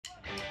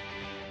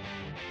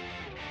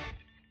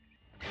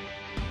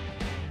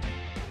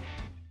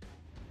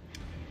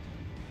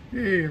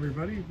Hey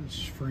everybody, this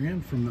is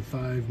Fran from the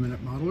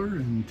 5-Minute Modeler,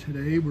 and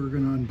today we're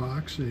going to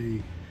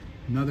unbox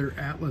another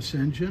Atlas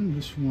engine.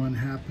 This one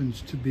happens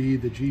to be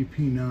the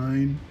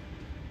GP9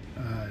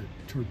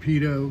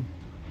 torpedo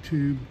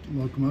tube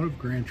locomotive,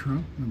 Grand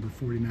Trunk, number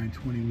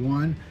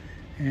 4921,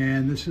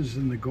 and this is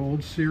in the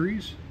Gold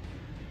series.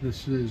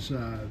 This is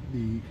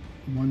the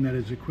one that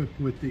is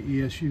equipped with the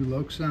ESU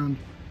Loksound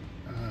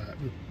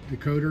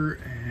decoder,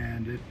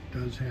 and it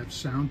does have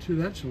sound to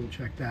that, so we'll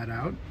check that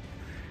out.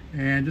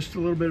 And just a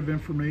little bit of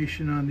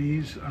information on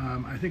these.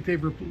 I think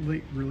they've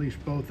released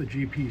both a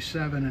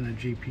GP7 and a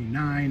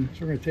GP9.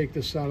 So we're going to take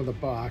this out of the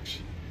box.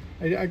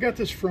 I got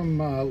this from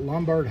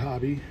Lombard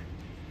Hobby,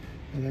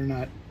 and they're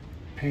not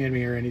paying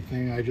me or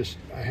anything. I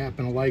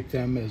happen to like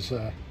them as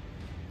a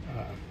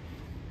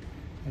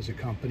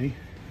company,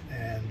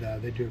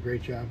 and they do a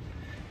great job.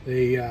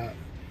 They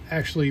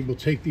actually will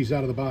take these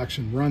out of the box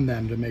and run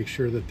them to make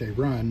sure that they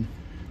run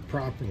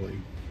properly.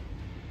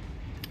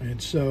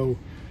 And so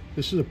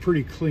this is a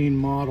pretty clean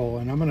model,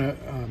 and I'm going to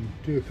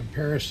do a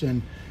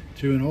comparison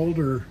to an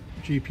older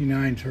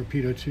GP9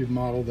 torpedo tube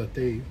model that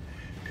they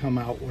come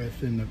out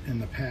with in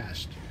the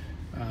past.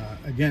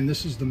 Again,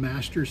 this is the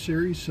Master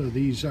series, so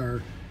these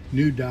are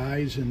new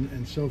dies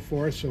and so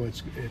forth, so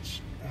it's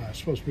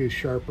supposed to be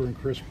sharper and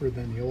crisper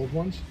than the old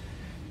ones,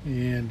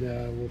 and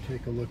we'll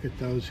take a look at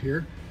those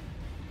here.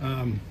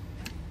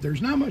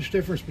 There's not much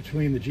difference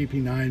between the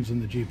GP9s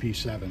and the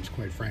GP7s,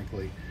 quite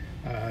frankly.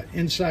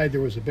 Inside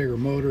there was a bigger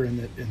motor in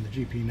the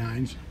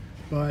GP9s,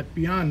 but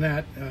beyond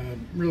that,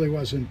 really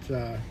wasn't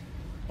a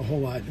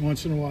whole lot.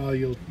 Once in a while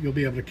you'll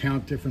be able to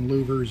count different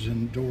louvers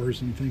and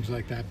doors and things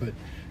like that, but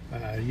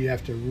you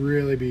have to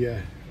really be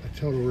a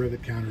total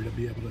rivet counter to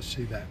be able to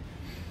see that.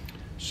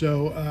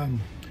 So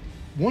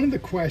one of the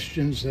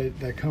questions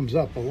that comes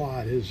up a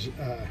lot is,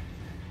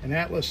 and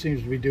Atlas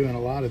seems to be doing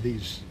a lot of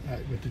these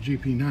with the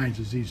GP9s,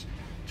 is these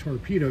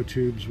torpedo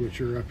tubes, which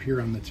are up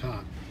here on the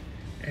top.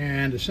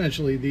 And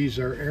essentially these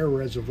are air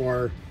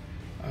reservoir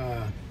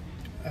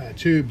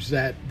tubes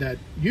that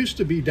used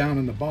to be down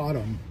in the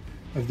bottom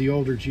of the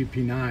older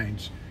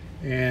GP9s,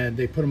 and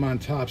they put them on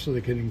top so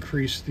they could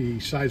increase the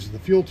size of the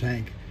fuel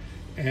tank,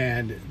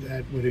 and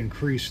that would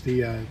increase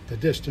the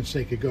distance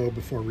they could go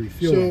before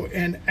refueling. So,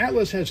 and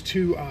Atlas has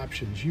two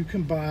options. You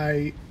can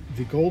buy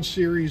the Gold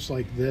series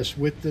like this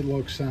with the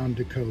Loksound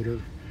decoder,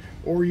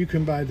 or you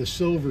can buy the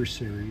Silver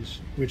series,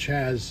 which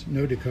has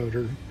no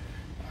decoder,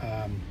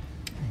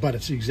 but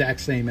it's the exact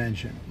same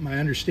engine. My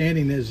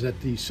understanding is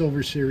that the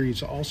Silver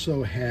series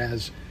also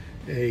has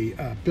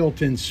a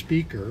built-in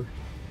speaker,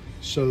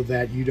 so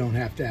that you don't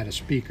have to add a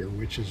speaker,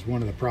 which is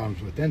one of the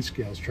problems with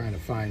N-scales, trying to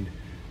find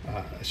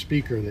a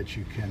speaker that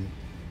you can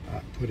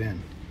put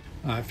in.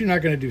 If you're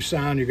not going to do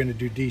sound, you're going to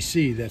do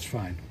DC, that's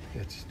fine.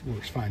 That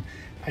works fine.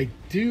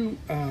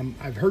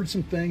 I've heard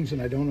some things,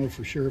 and I don't know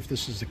for sure if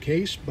this is the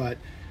case, but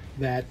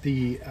that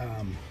the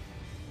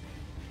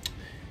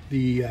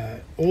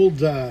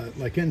old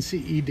like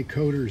NCE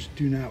decoders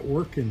do not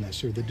work in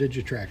this, or the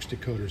Digitrax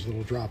decoders,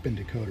 little drop-in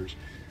decoders.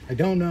 I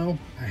don't know.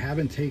 I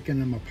haven't taken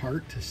them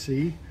apart to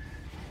see.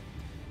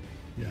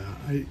 Yeah,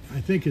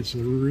 I think it's a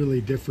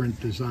really different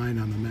design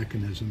on the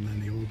mechanism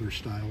than the older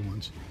style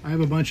ones. I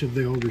have a bunch of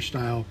the older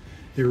style.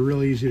 They're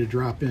really easy to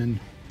drop in.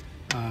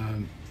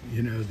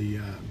 You know, the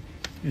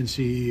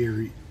NCE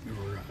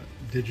or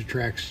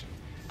Digitrax,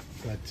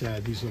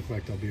 but these look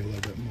like they'll be a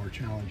little bit more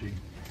challenging.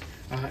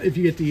 If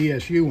you get the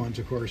ESU ones,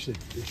 of course,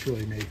 it's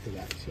really made for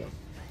that. So,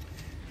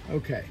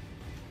 okay.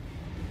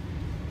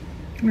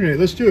 Okay,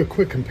 let's do a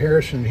quick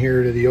comparison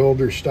here to the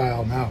older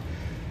style. Now,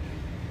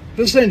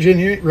 this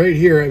engine right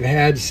here I've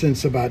had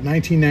since about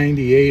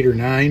 1998 or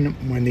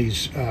 9 when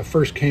these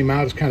first came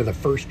out. It's kind of the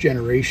first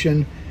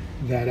generation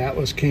that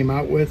Atlas came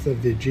out with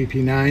of the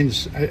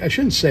GP9s. I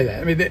shouldn't say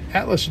that. I mean,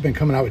 Atlas has been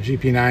coming out with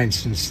GP9s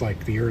since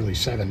like the early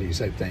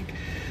 70s, I think.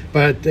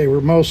 But they were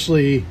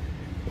mostly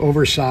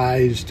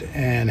oversized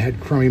and had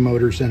chromey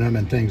motors in them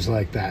and things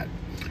like that.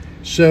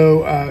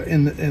 So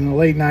in the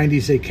late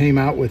 90s they came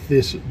out with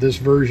this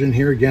version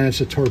here. Again, it's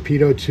a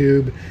torpedo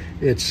tube.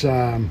 It's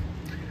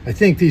I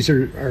think these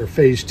are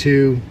phase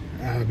 2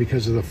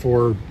 because of the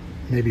 4,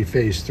 maybe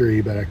phase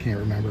 3, but I can't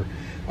remember,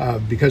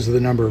 because of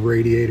the number of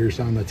radiators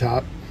on the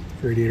top,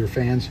 radiator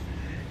fans.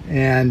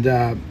 And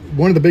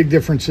one of the big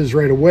differences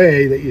right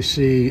away that you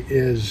see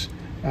is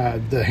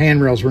the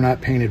handrails were not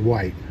painted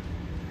white.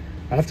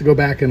 I have to go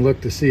back and look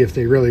to see if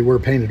they really were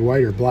painted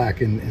white or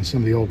black in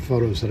some of the old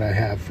photos that I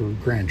have for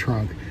Grand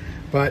Trunk,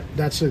 but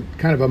that's a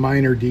kind of a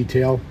minor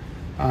detail.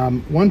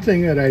 One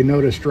thing that I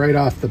noticed right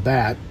off the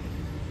bat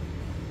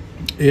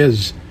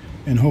is,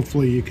 and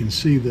hopefully you can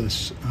see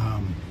this,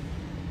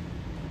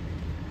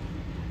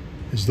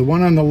 is the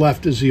one on the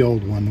left is the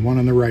old one, the one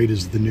on the right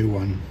is the new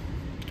one,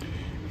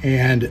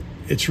 and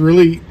it's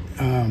really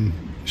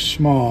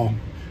small.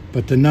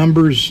 But the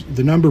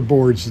number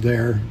boards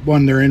there,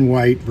 they're in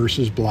white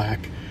versus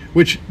black,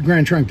 which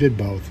Grand Trunk did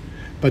both.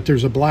 But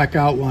there's a black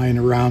outline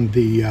around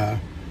the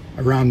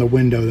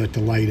window that the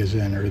light is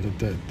in, or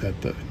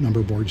that the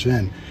number board's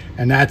in,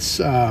 and that's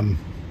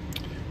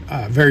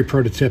very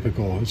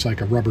prototypical. It's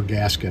like a rubber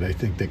gasket, I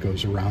think, that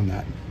goes around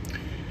that.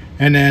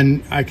 And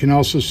then I can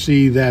also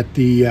see that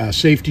the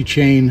safety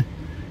chain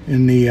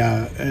in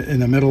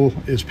the middle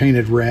is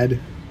painted red,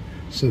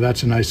 so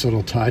that's a nice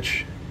little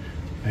touch.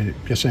 I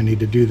guess I need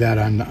to do that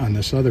on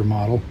this other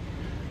model.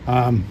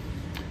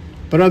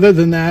 But other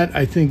than that,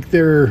 I think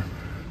they're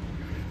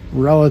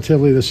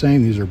relatively the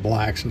same. These are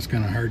black, so it's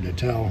kind of hard to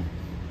tell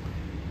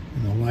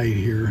in the light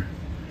here.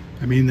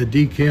 I mean, the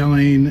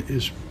decaling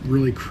is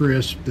really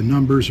crisp. The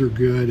numbers are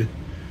good.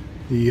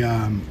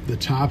 The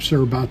tops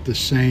are about the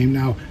same.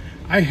 Now,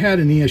 I had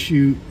an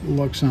ESU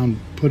Loksound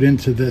put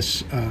into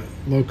this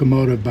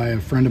locomotive by a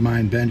friend of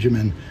mine,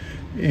 Benjamin,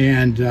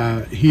 and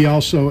he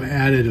also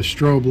added a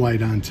strobe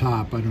light on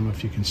top. I don't know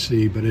if you can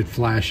see, but it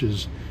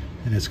flashes,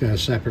 and it's got a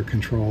separate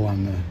control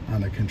on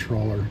the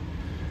controller.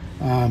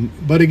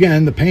 But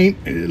again, the paint,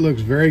 it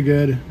looks very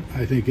good.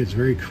 I think it's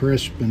very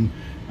crisp, and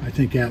I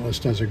think Atlas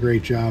does a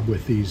great job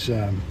with these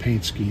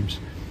paint schemes.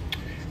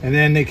 And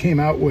then they came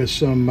out with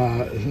some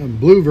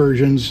blue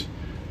versions,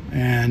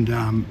 and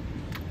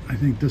I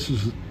think this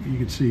is, you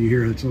can see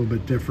here, it's a little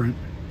bit different.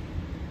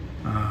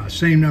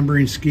 Same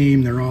numbering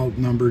scheme. They're all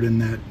numbered in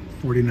that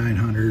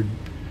 4900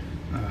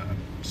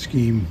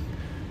 scheme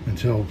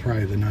until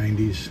probably the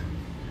 90s.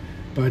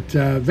 But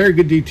very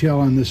good detail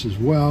on this as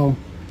well.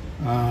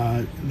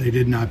 They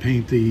did not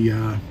paint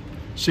the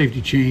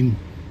safety chain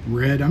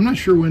red. I'm not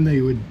sure when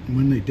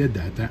they did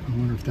that. I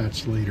wonder if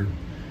that's later.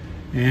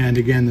 And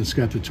again, it's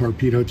got the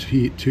torpedo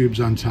tubes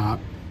on top.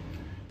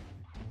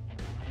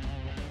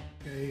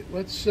 Okay,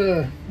 let's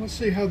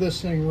see how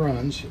this thing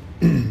runs.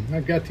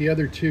 I've got the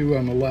other two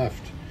on the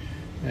left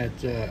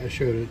that I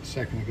showed it a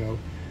second ago.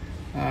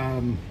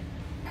 I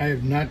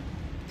have not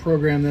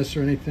programmed this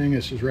or anything.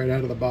 This is right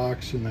out of the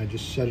box, and I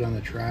just set it on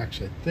the tracks.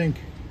 I think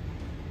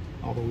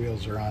all the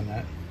wheels are on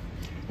that.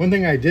 One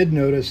thing I did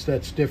notice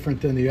that's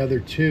different than the other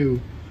two,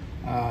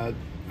 I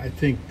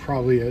think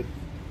probably a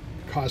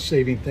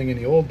cost-saving thing in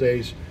the old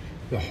days,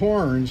 the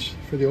horns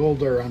for the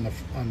old are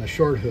on the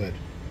short hood,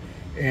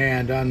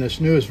 and on this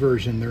newest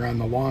version they're on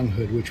the long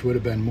hood, which would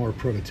have been more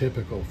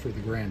prototypical for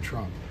the Grand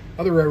Trunk.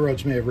 Other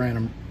railroads may have ran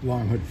them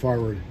long hood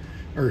forward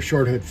or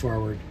short hood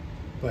forward,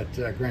 but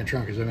Grand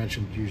Trunk, as I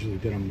mentioned, usually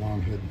did them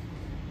long hood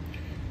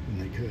when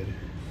they could.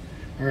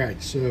 All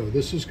right, so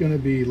this is going to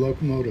be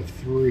locomotive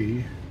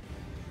 3.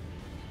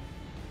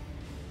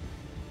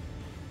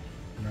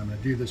 And I'm going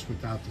to do this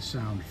without the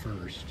sound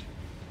first.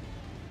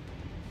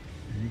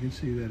 And you can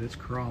see that it's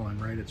crawling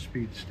right at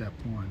speed step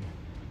 1.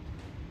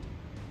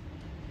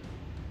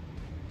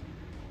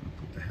 I'll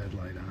put the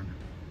headlight on.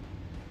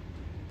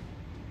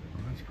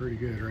 Well, that's pretty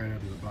good right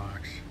out of the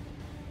box.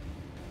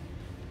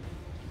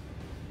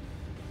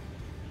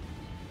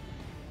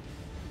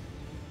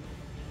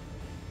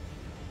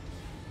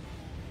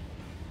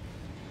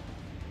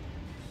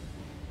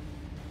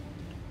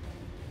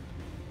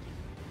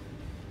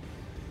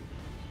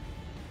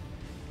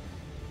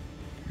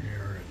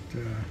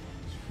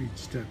 Speed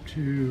step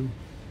 2.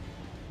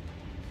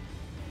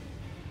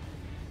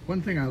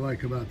 One thing I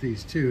like about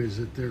these two is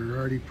that they're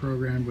already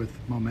programmed with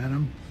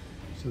momentum,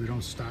 so they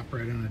don't stop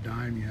right on a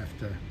dime. You have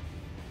to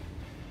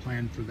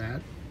plan for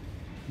that.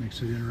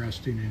 Makes it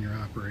interesting in your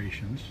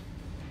operations.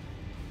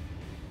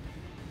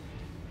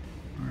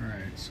 All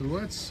right, so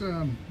let's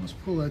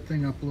pull that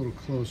thing up a little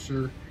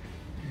closer,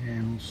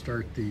 and we'll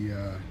start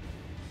the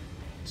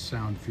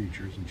sound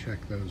features and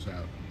check those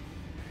out.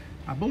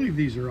 I believe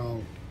these are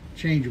all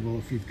changeable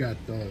if you've got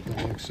the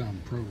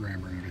Loksound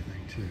programmer and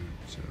everything too.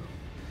 So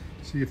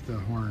see if the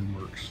horn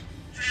works.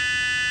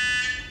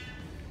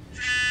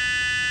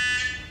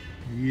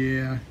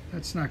 Yeah,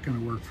 that's not going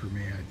to work for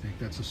me. I think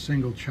that's a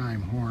single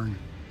chime horn,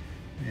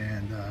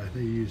 and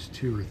they use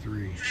 2 or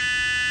 3. It's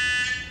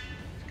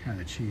kind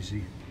of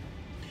cheesy.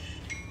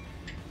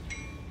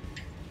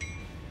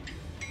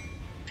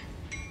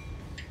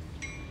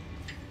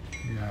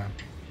 Yeah,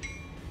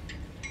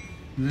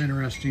 an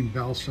interesting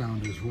bell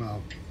sound as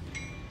well.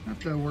 I have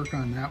to work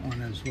on that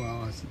one as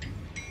well. Let's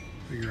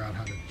figure out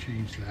how to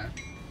change that.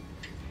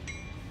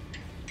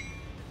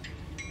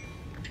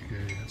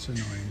 Okay, that's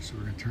annoying, so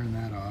we're going to turn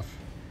that off.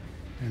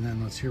 And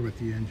then let's hear what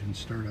the engine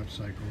startup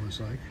cycle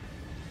is like.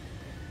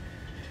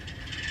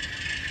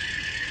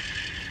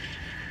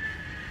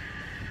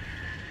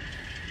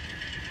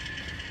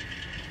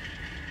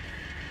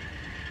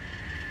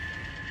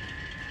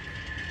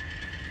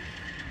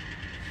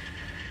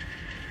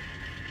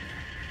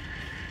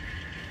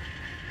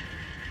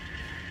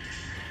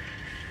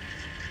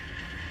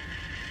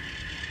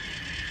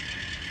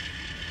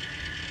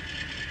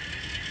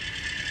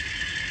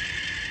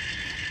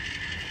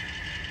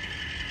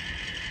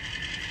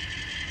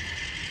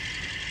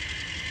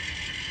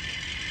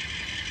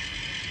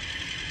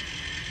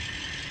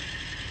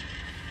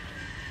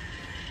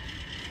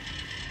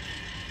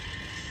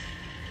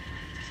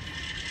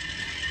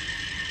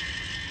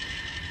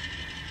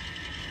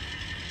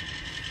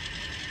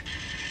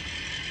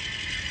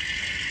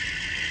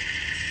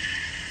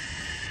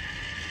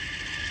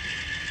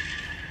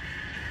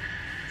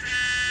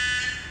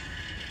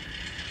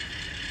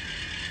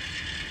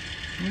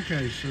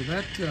 Okay, so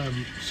that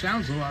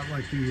sounds a lot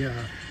like the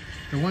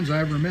ones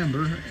I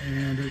remember,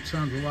 and it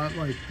sounds a lot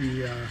like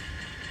the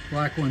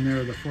black one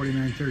there, the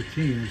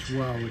 4913 as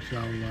well, which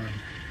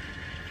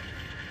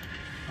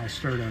I'll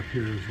start up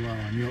here as well,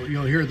 and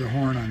you'll hear the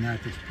horn on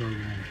that that's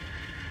programmed.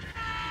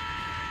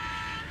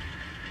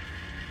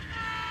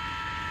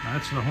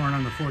 That's the horn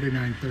on the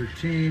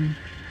 4913.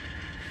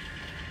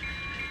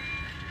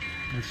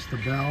 That's the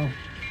bell.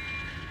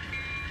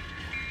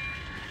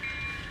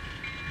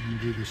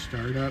 And do the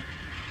startup.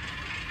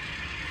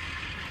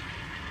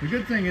 The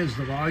good thing is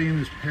the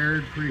volume is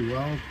paired pretty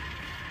well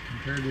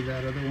compared to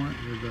that other one,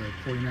 with the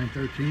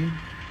 4913.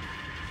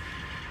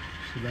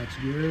 So that's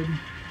good.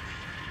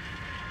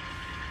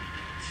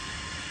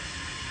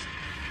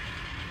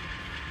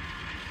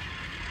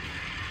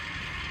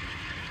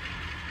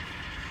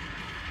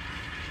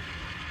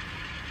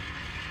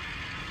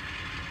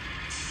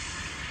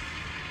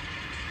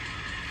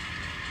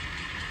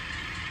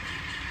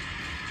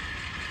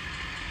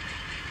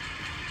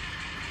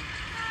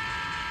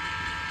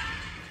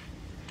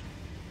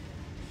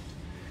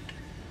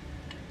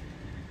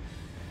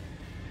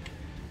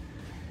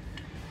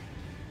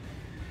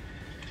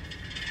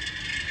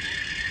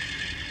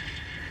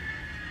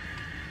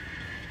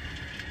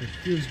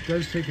 It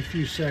does take a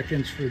few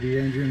seconds for the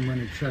engine when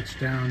it shuts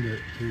down to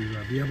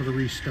be able to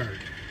restart,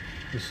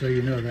 just so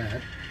you know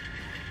that.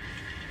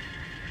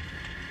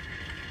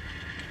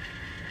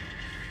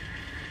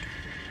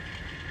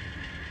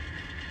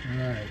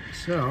 Alright,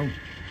 so let's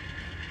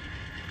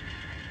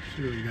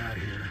see what we got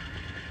here.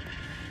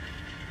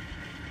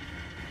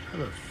 I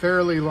have a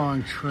fairly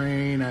long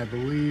train. I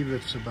believe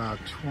it's about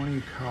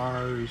 20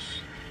 cars.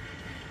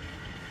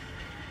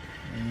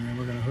 And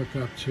we're going to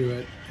hook up to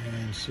it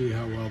and see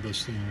how well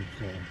this thing will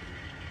pull.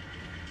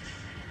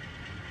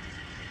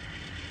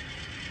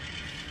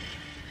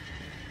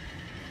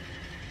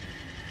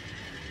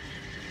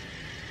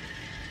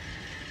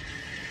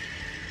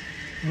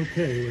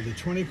 Okay, with a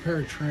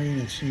 20-car train,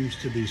 it seems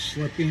to be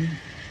slipping.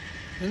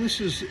 And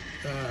this is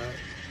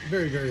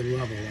very, very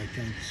level, I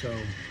think. So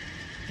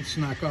let's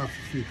knock off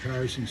a few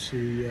cars and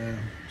see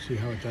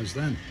how it does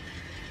then.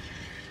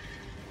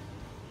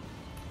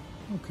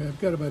 Okay,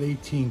 I've got about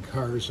 18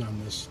 cars on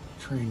this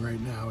train right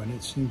now, and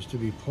it seems to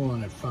be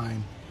pulling it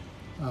fine.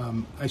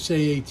 I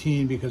say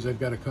 18 because I've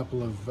got a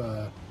couple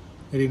of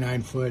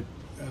 89-foot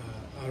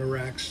auto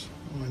racks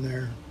on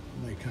there,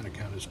 and they kind of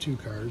count as 2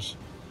 cars.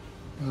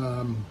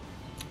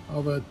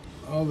 All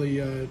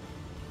the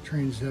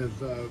trains have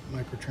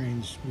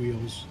microtrains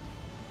wheels,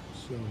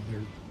 so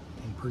they're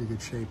in pretty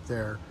good shape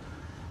there.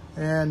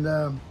 And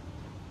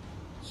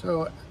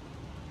so,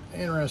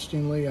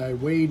 interestingly, I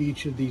weighed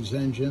each of these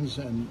engines,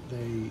 and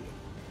they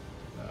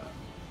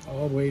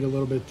all weighed a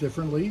little bit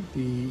differently.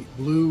 The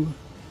blue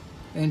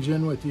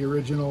engine with the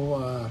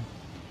original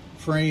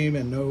frame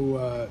and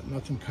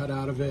nothing cut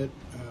out of it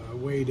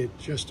weighed at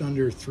just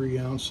under 3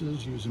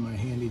 ounces using my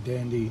handy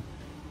dandy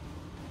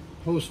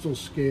postal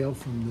scale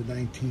from the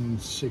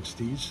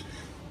 1960s.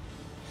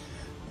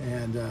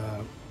 And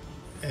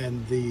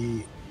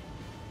the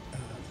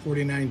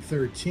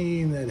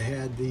 4913 that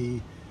had the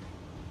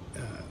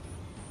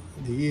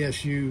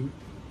ESU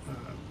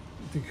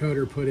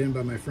decoder put in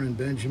by my friend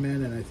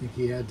Benjamin, and I think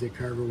he had to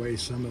carve away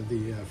some of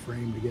the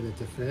frame to get it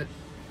to fit.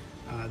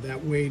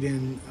 That weighed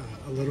in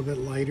a little bit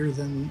lighter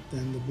than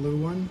the blue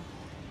one,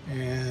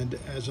 and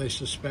as I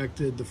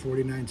suspected, the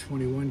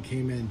 4921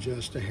 came in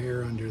just a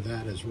hair under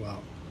that as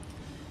well.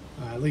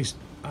 At least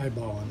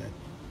eyeballing it.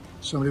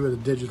 Somebody with a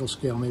digital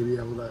scale may be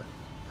able to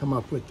come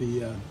up with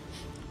the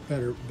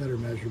better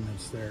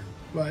measurements there.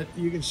 But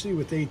you can see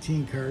with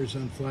 18 cars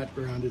on flat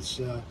ground, it's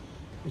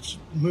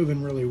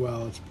moving really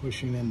well. It's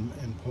pushing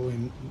and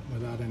pulling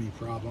without any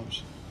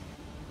problems.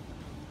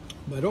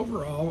 But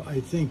overall, I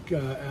think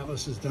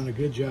Atlas has done a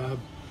good job.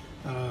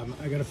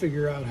 I got to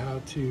figure out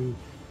how to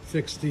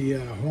fix the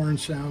horn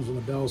sounds and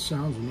the bell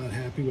sounds. I'm not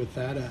happy with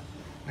that.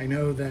 I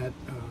know that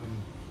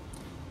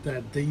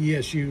that the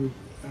ESU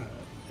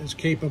is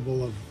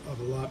capable of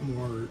a lot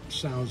more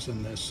sounds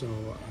than this, so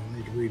I'll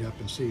need to read up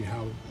and see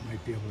how I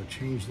might be able to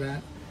change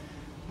that.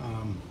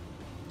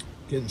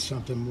 Getting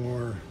something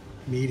more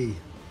meaty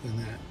than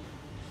that.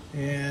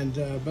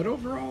 And but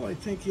overall, I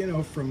think, you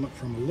know, from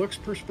a looks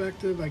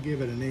perspective, I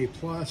give it an A+.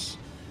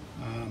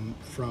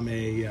 From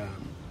a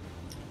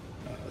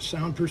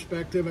sound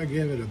perspective, I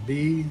give it a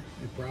B.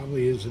 It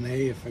probably is an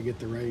A if I get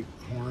the right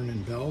horn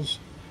and bells,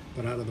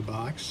 but out of the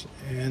box.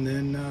 And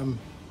then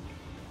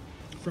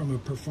from a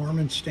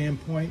performance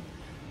standpoint,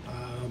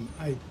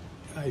 I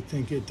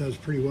think it does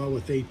pretty well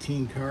with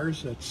 18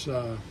 cars. That's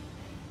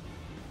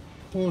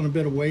pulling a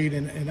bit of weight,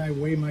 and I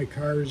weigh my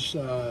cars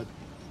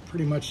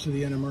pretty much to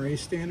the NMRA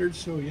standards,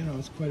 so you know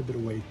it's quite a bit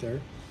of weight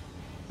there.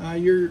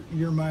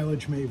 Your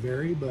mileage may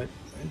vary, but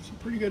it's a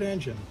pretty good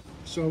engine.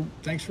 So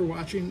thanks for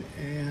watching,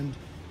 and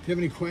if you have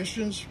any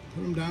questions,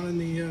 put them down in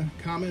the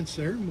comments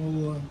there,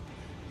 and we'll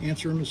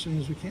answer them as soon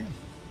as we can.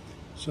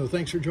 So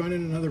thanks for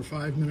joining another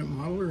 5-Minute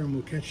Modeler, and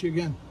we'll catch you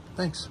again.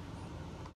 Thanks.